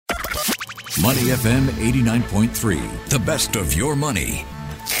Money FM 89.3, the best of your money.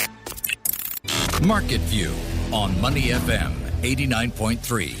 Market View on Money FM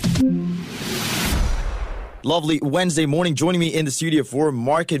 89.3. Lovely Wednesday morning. Joining me in the studio for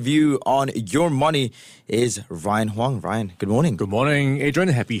Market View on Your Money is Ryan Huang. Ryan, good morning. Good morning, Adrian.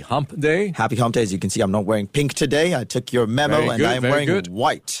 Happy Hump Day. Happy Hump Day. As you can see, I'm not wearing pink today. I took your memo and I'm wearing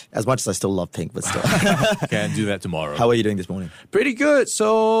white. As much as I still love pink, but still. Can't do that tomorrow. How are you doing this morning? Pretty good.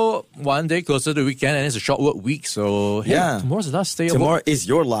 So, one day closer to the weekend and it's a short work week. So, hey, tomorrow's the last day of Tomorrow work. is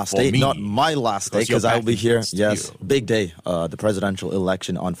your last day, not my last day, because I will be here. Yes, big day. The presidential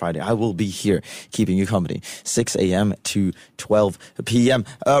election on Friday. I will be here keeping you company. 6 a.m. to 12 p.m.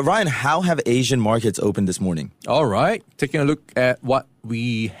 Ryan, how have Asian markets opened this morning? All right. Taking a look at what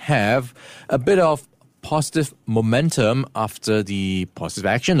we have. A bit of positive momentum after the positive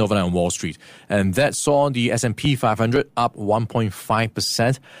action overnight on Wall Street. And that saw the S&P 500 up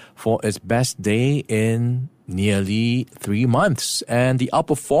 1.5% for its best day in nearly 3 months. And the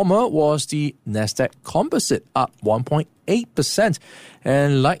outperformer was the Nasdaq Composite, up 1.8%.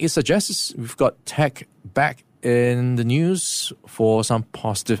 And like it suggests, we've got tech back in the news for some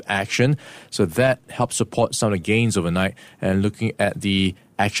positive action. So that helps support some of the gains overnight. And looking at the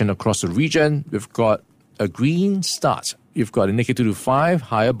action across the region, we've got a green start. You've got a Nikkei 225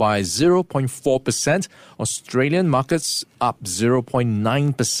 higher by 0.4%. Australian markets up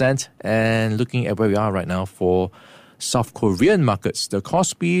 0.9%. And looking at where we are right now for South Korean markets, the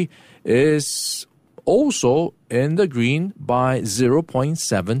Kospi is also in the green by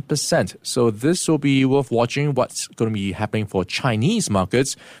 0.7%. So this will be worth watching what's going to be happening for Chinese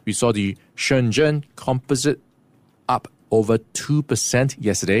markets. We saw the Shenzhen Composite up over 2%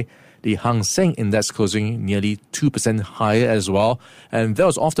 yesterday. The Hang Seng Index closing nearly 2% higher as well. And that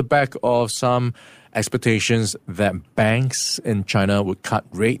was off the back of some expectations that banks in China would cut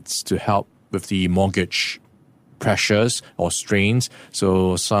rates to help with the mortgage pressures or strains.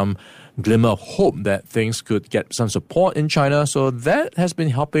 So some glimmer of hope that things could get some support in China. So that has been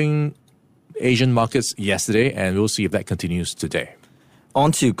helping Asian markets yesterday, and we'll see if that continues today.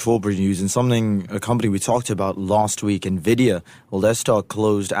 On to corporate news, and a company we talked about last week, Nvidia. Well, their stock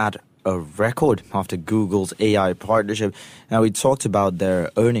closed at a record after Google's AI partnership. Now, we talked about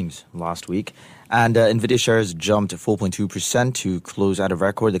their earnings last week, and Nvidia shares jumped 4.2% to close at a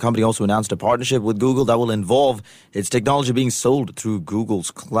record. The company also announced a partnership with Google that will involve its technology being sold through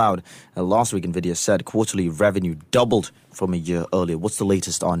Google's cloud. Last week, Nvidia said quarterly revenue doubled from a year earlier. What's the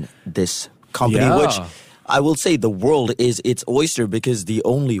latest on this company, which I will say the world is its oyster because the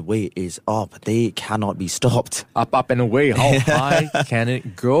only way is up. They cannot be stopped. Up and away. How high can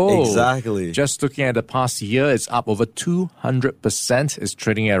it go? Exactly. Just looking at the past year, it's up over 200%. It's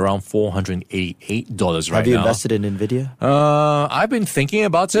trading at around $488 right now. Have you invested in Nvidia? I've been thinking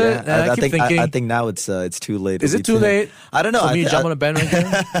about it. Yeah, I think now it's too late. Is it too late? I don't know. For me to jump on a bandwagon?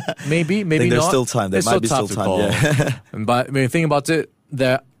 Maybe not. There's still time. There might be still time. Yeah. But when you think about it,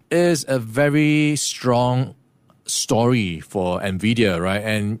 there is a very strong story for Nvidia, right?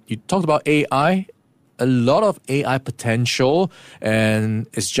 And you talked about AI, a lot of AI potential, and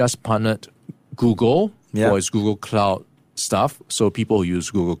it's just partnered Google for its Google Cloud stuff. So people who use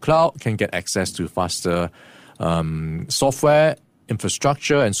Google Cloud can get access to faster software,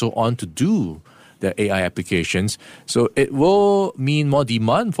 infrastructure, and so on to do their AI applications. So it will mean more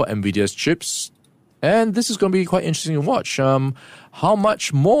demand for Nvidia's chips. And this is going to be quite interesting to watch. How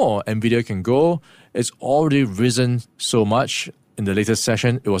much more Nvidia can go. It's already risen so much. In the latest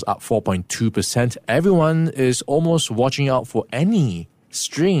session, it was up 4.2%. Everyone is almost watching out for any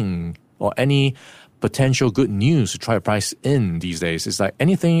string or any potential good news to try to price in these days. It's like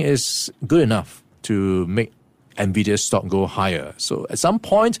anything is good enough to make Nvidia's stock go higher. So at some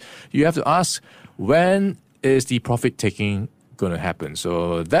point, you have to ask, when is the profit taking going to happen?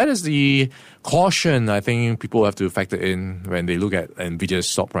 So that is the caution I think people have to factor in when they look at Nvidia's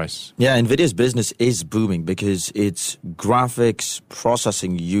stock price. Yeah, Nvidia's business is booming because its graphics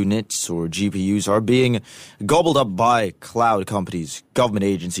processing units or GPUs are being gobbled up by cloud companies, government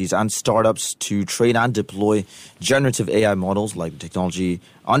agencies and startups to train and deploy generative AI models like the technology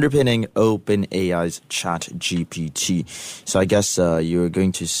underpinning OpenAI's ChatGPT. So I guess you're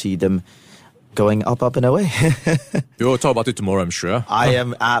going to see them going up and away. We'll talk about it tomorrow, I'm sure. I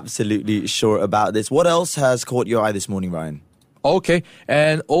am absolutely sure about this. What else has caught your eye this morning, Ryan? Okay,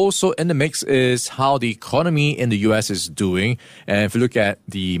 and also in the mix is how the economy in the US is doing. And if you look at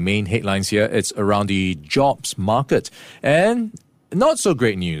the main headlines here, it's around the jobs market. And not so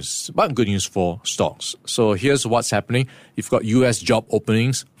great news, but good news for stocks. So here's what's happening. You've got US job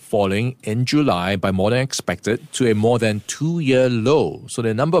openings falling in July by more than expected to a more than 2-year low. So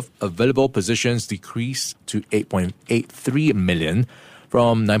the number of available positions decreased to 8.83 million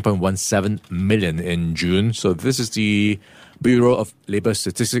from 9.17 million in June. So this is the Bureau of Labour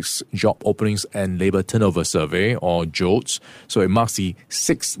Statistics Job Openings and Labour Turnover Survey, or JOLTS. So it marks the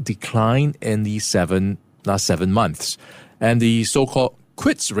 6th decline in the last 7 months. And the so-called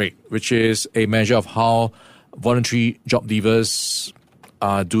quits rate, which is a measure of how voluntary job leavers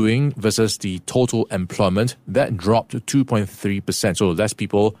are doing versus the total employment, that dropped to 2.3%. So less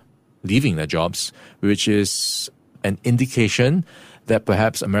people leaving their jobs, which is an indication that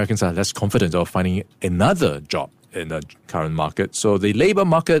perhaps Americans are less confident of finding another job in the current market. So the labor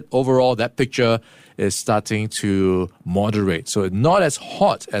market overall, that picture is starting to moderate. So not as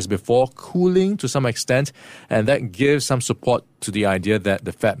hot as before, cooling to some extent, and that gives some support to the idea that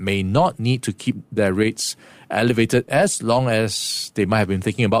the Fed may not need to keep their rates elevated as long as they might have been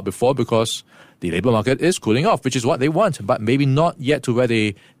thinking about before, because the labor market is cooling off, which is what they want, but maybe not yet to where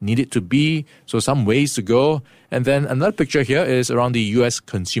they need it to be. So some ways to go. And then another picture here is around the US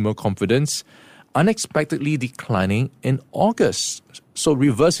consumer confidence, unexpectedly declining in August. So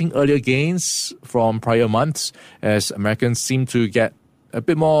reversing earlier gains from prior months as Americans seem to get a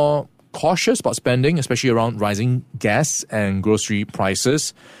bit more cautious about spending, especially around rising gas and grocery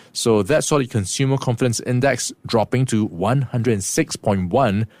prices. So that saw the consumer confidence index dropping to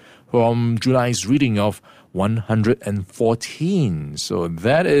 106.1 from July's reading of 114. So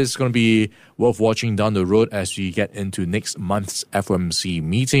that is going to be worth watching down the road as we get into next month's FOMC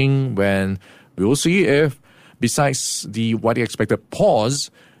meeting, when we will see if, besides the widely expected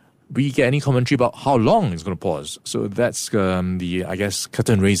pause, we get any commentary about how long it's going to pause. So that's the, I guess,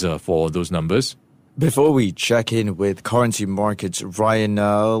 curtain raiser for those numbers. Before we check in with currency markets, Ryan,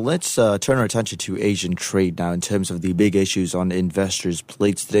 let's turn our attention to Asian trade now in terms of the big issues on investors'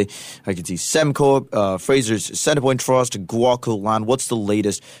 plates today. I can see Sembcorp, Frasers, Centrepoint Trust, Guocoland. What's the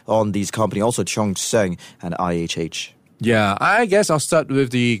latest on these companies? Also Tiong, Seng, and IHH. Yeah, I guess I'll start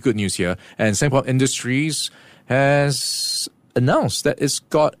with the good news here. And Sembcorp Industries has announced that it's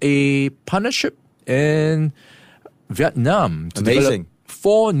got a partnership in Vietnam to develop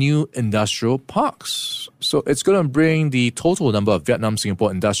 4 new industrial parks. So it's going to bring the total number of Vietnam-Singapore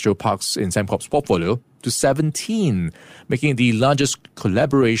industrial parks in Sembcorp's portfolio to 17, making it the largest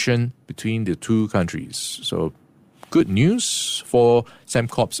collaboration between the two countries. So good news for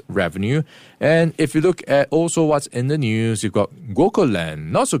Sembcorp's revenue. And if you look at also what's in the news, you've got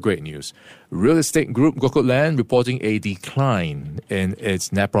Guocoland. Not so great news. Real estate group Guocoland reporting a decline in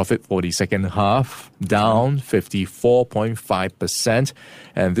its net profit for the second half, down 54.5%.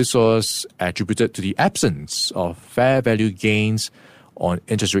 And this was attributed to the absence of fair value gains on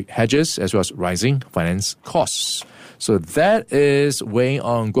interest rate hedges as well as rising finance costs. So that is weighing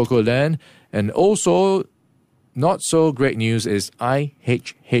on Guocoland. And also, not so great news is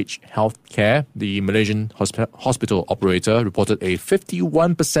IHH Healthcare. The Malaysian hospital operator reported a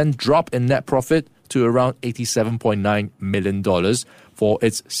 51% drop in net profit to around $87.9 million for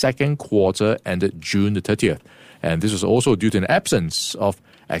its second quarter ended June the 30th. And this was also due to an absence of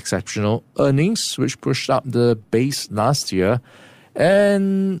exceptional earnings, which pushed up the base last year.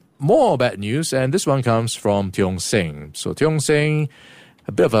 And more bad news, and this one comes from Tiong Seng. So Tiong Seng,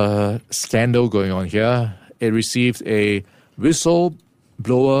 a bit of a scandal going on here. It received a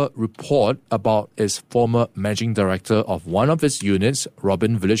whistleblower report about its former managing director of one of its units,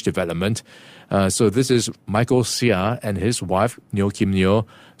 Robin Village Development. So this is Michael Sia and his wife, Neo Kim Neo.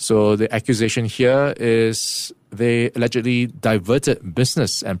 So the accusation here is they allegedly diverted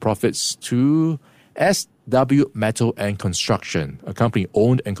business and profits to SW Metal and Construction, a company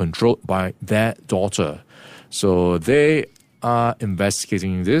owned and controlled by their daughter. So they are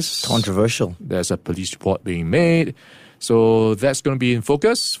investigating this. Controversial. There's a police report being made. So that's going to be in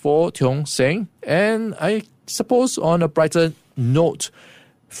focus for Tiong Seng. And I suppose on a brighter note,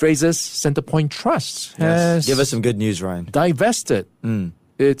 Frasers Centrepoint Trust has give us some good news, Ryan. Divested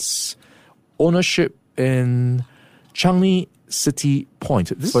its ownership in Changi City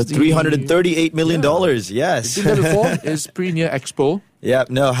Point. This for is $338 million, yes. You've been there before? It's pretty near Expo. Yeah,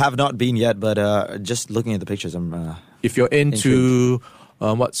 no, have not been yet, but just looking at the pictures, I'm if you're into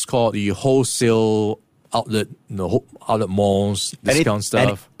what's called the wholesale outlet, outlet malls, discount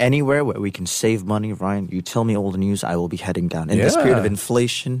stuff. Anywhere where we can save money, Ryan, you tell me all the news, I will be heading down. In this period of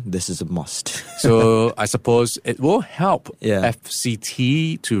inflation, this is a must. So I suppose it will help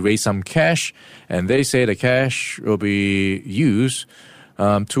FCT to raise some cash, and they say the cash will be used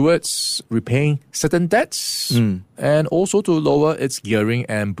towards repaying certain debts and also to lower its gearing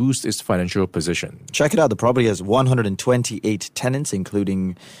and boost its financial position. Check it out. The property has 128 tenants,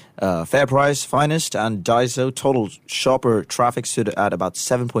 including FairPrice, Finest, and Daiso. Total shopper traffic stood at about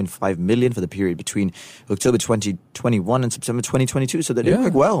 7.5 million for the period between October 2021 and September 2022. So they're doing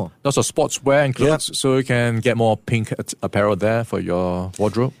quite well. Lots of sportswear and clothes, so you can get more pink apparel there for your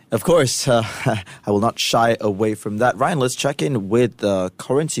wardrobe. Of course, I will not shy away from that. Ryan, let's check in with the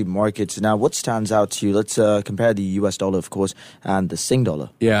currency markets. Now, what stands out to you? Let's compare the US dollar, of course, and the Sing dollar.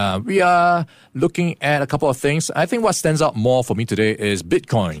 Yeah, we are looking at a couple of things. I think what stands out more for me today is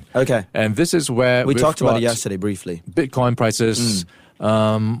Bitcoin. Okay. And this is where we talked about it yesterday briefly. Bitcoin prices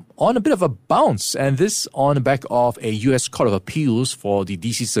on a bit of a bounce. And this on the back of a US Court of Appeals for the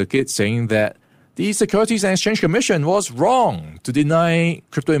DC Circuit saying that the Securities and Exchange Commission was wrong to deny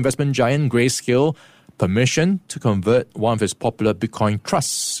crypto investment giant Grayscale permission to convert one of its popular Bitcoin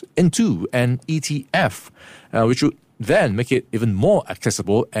trusts into an ETF, which would then make it even more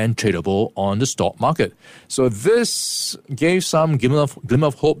accessible and tradable on the stock market. So this gave some glimmer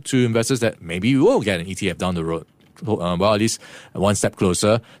of hope to investors that maybe we will get an ETF down the road. Well, at least one step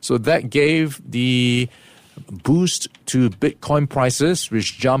closer. So that gave the boost to Bitcoin prices,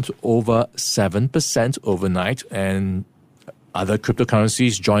 which jumped over 7% overnight, and other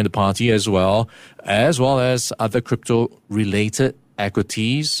cryptocurrencies joined the party as well as other crypto-related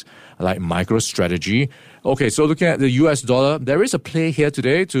equities like MicroStrategy. Okay, so looking at the US dollar, there is a play here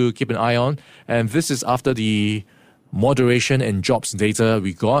today to keep an eye on, and this is after the moderation in jobs data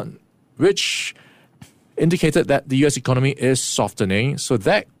we got, which indicated that the US economy is softening. So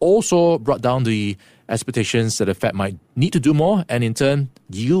that also brought down the expectations that the Fed might need to do more, and in turn,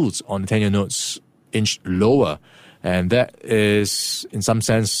 yields on the 10-year notes inched lower. And that is, in some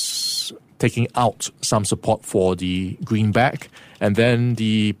sense, taking out some support for the greenback. And then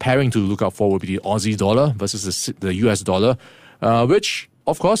the pairing to look out for will be the Aussie dollar versus the US dollar, which,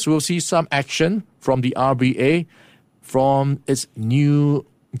 of course, will see some action from the RBA, from its new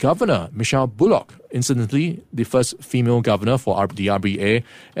governor, Michelle Bullock, incidentally, the first female governor for the RBA.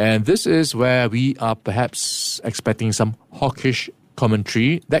 And this is where we are perhaps expecting some hawkish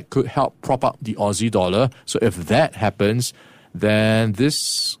commentary that could help prop up the Aussie dollar. So if that happens, then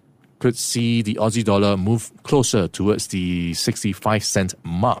this could see the Aussie dollar move closer towards the 65-cent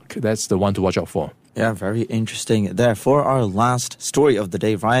mark. That's the one to watch out for. Yeah, very interesting. There, for our last story of the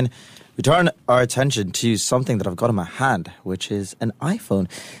day, Ryan, we turn our attention to something that I've got in my hand, which is an iPhone.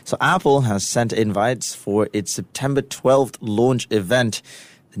 So Apple has sent invites for its September 12th launch event.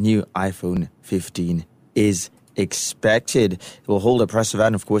 The new iPhone 15 is expected. It will hold a press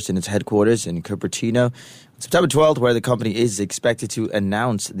event, of course, in its headquarters in Cupertino September 12th, where the company is expected to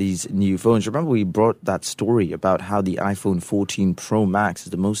announce these new phones. Remember, we brought that story about how the iPhone 14 Pro Max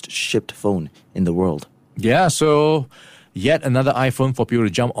is the most shipped phone in the world. Yeah, so yet another iPhone for people to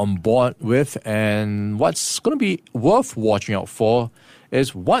jump on board with. And what's going to be worth watching out for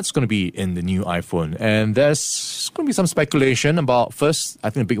is what's going to be in the new iPhone. And there's going to be some speculation about, first, I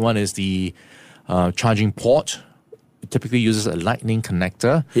think the big one is the charging port. It typically uses a lightning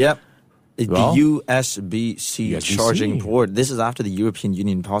connector. Yep. The USB-C charging port. This is after the European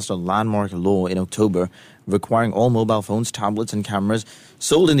Union passed a landmark law in October requiring all mobile phones, tablets, and cameras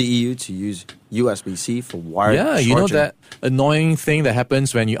sold in the EU to use USB-C for wired charging. Yeah, you know that annoying thing that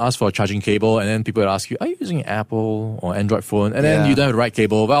happens when you ask for a charging cable and then people ask you, are you using Apple or Android phone? And then you don't have the right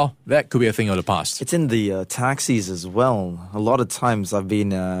cable. Well, that could be a thing of the past. It's in the taxis as well. A lot of times I've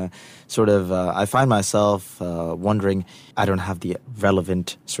been I find myself wondering, I don't have the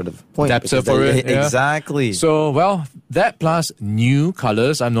relevant sort of point. Adapter for it. Yeah. Exactly. So, well, that plus new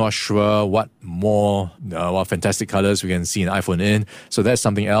colors. I'm not sure what more, what fantastic colors we can see an iPhone in. So that's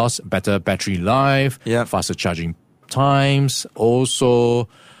something else. Better battery life, faster charging times. Also,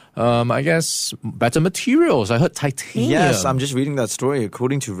 I guess better materials. I heard titanium. Yes, I'm just reading that story.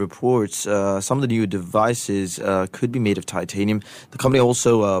 According to reports, some of the new devices could be made of titanium. The company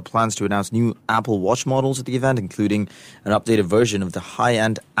also plans to announce new Apple Watch models at the event, including an updated version of the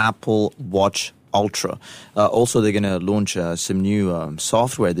high-end Apple Watch Ultra. Also, they're going to launch some new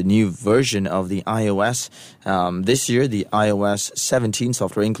software, the new version of the iOS. This year, the iOS 17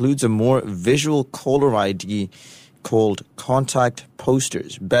 software includes a more visual caller ID called Contact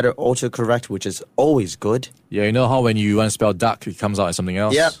Posters. Better autocorrect, which is always good. Yeah, you know how when you want to spell duck, it comes out as something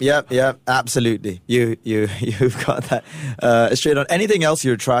else? Yep, absolutely. You've got that straight on. Anything else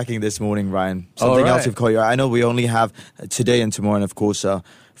you're tracking this morning, Ryan? Something else you've caught your eye? I know we only have today and tomorrow, and of course,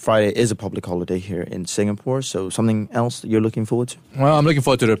 Friday is a public holiday here in Singapore, so something else that you're looking forward to? Well, I'm looking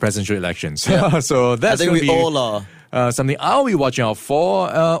forward to the presidential elections. Yeah. So that's I think we all are. something I'll be watching out for.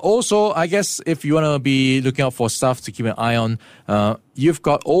 Also, I guess if you want to be looking out for stuff to keep an eye on, you've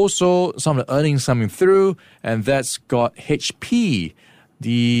got also some of the earnings coming through, and that's got HP,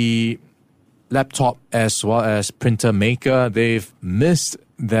 the laptop as well as printer maker. They've missed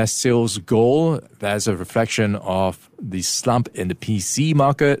their sales goal. That's a reflection of the slump in the PC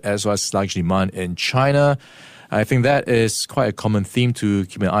market as well as sluggish demand in China. I think that is quite a common theme to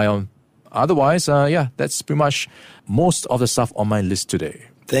keep an eye on. Otherwise, that's pretty much most of the stuff on my list today.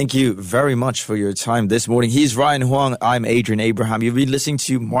 Thank you very much for your time this morning. He's Ryan Huang. I'm Adrian Abraham. You've been listening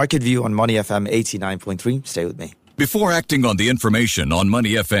to Market View on Money FM 89.3. Stay with me. Before acting on the information on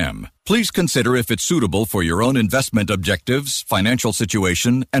Money FM, please consider if it's suitable for your own investment objectives, financial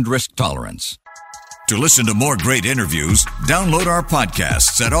situation, and risk tolerance. To listen to more great interviews, download our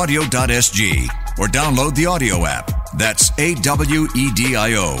podcasts at audio.sg or download the audio app. That's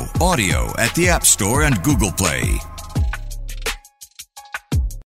AWEDIO, audio at the App Store and Google Play.